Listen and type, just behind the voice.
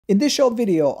In this short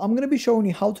video, I'm going to be showing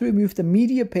you how to remove the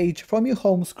media page from your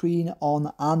home screen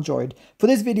on Android. For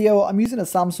this video, I'm using a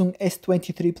Samsung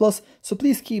S23 Plus, so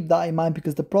please keep that in mind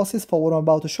because the process for what I'm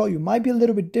about to show you might be a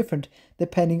little bit different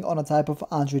depending on the type of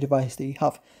Android device that you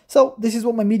have. So this is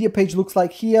what my media page looks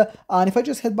like here, and if I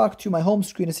just head back to my home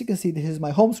screen, as you can see, this is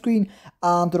my home screen,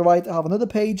 and to the right I have another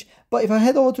page, but if I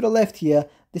head over to the left here,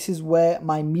 this is where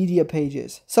my media page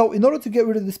is. So in order to get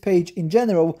rid of this page in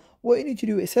general, what you need to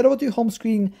do is head over to your home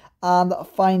screen and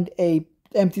find a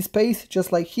empty space,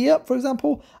 just like here, for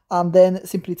example, and then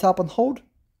simply tap and hold.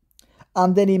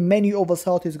 And then a menu of a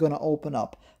sort is going to open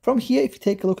up. From here, if you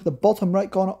take a look at the bottom right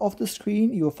corner of the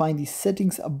screen, you will find the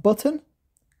settings button.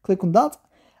 Click on that.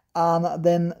 And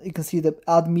then you can see the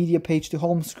add media page to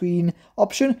home screen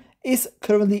option is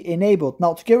currently enabled.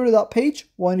 Now, to get rid of that page,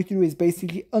 what I need to do is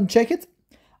basically uncheck it.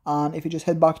 And if you just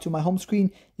head back to my home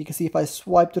screen, you can see if I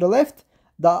swipe to the left,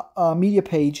 that media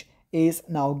page is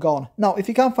now gone. Now, if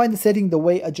you can't find the setting the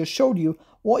way I just showed you,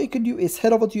 what you can do is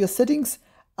head over to your settings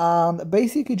and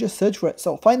basically just search for it.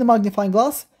 So find the magnifying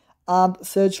glass and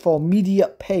search for media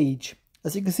page.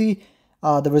 As you can see,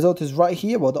 the result is right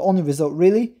here. Well, the only result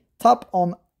really. Tap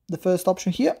on the first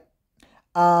option here.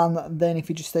 And then if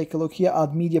you just take a look here,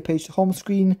 add media page to home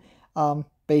screen,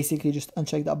 basically just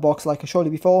uncheck that box like I showed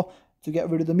you before to get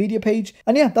rid of the media page.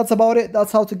 And yeah, that's about it.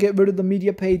 That's how to get rid of the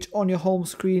media page on your home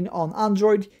screen on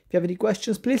Android. If you have any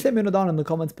questions, please let me know down in the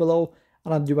comments below,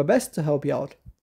 and I'll do my best to help you out.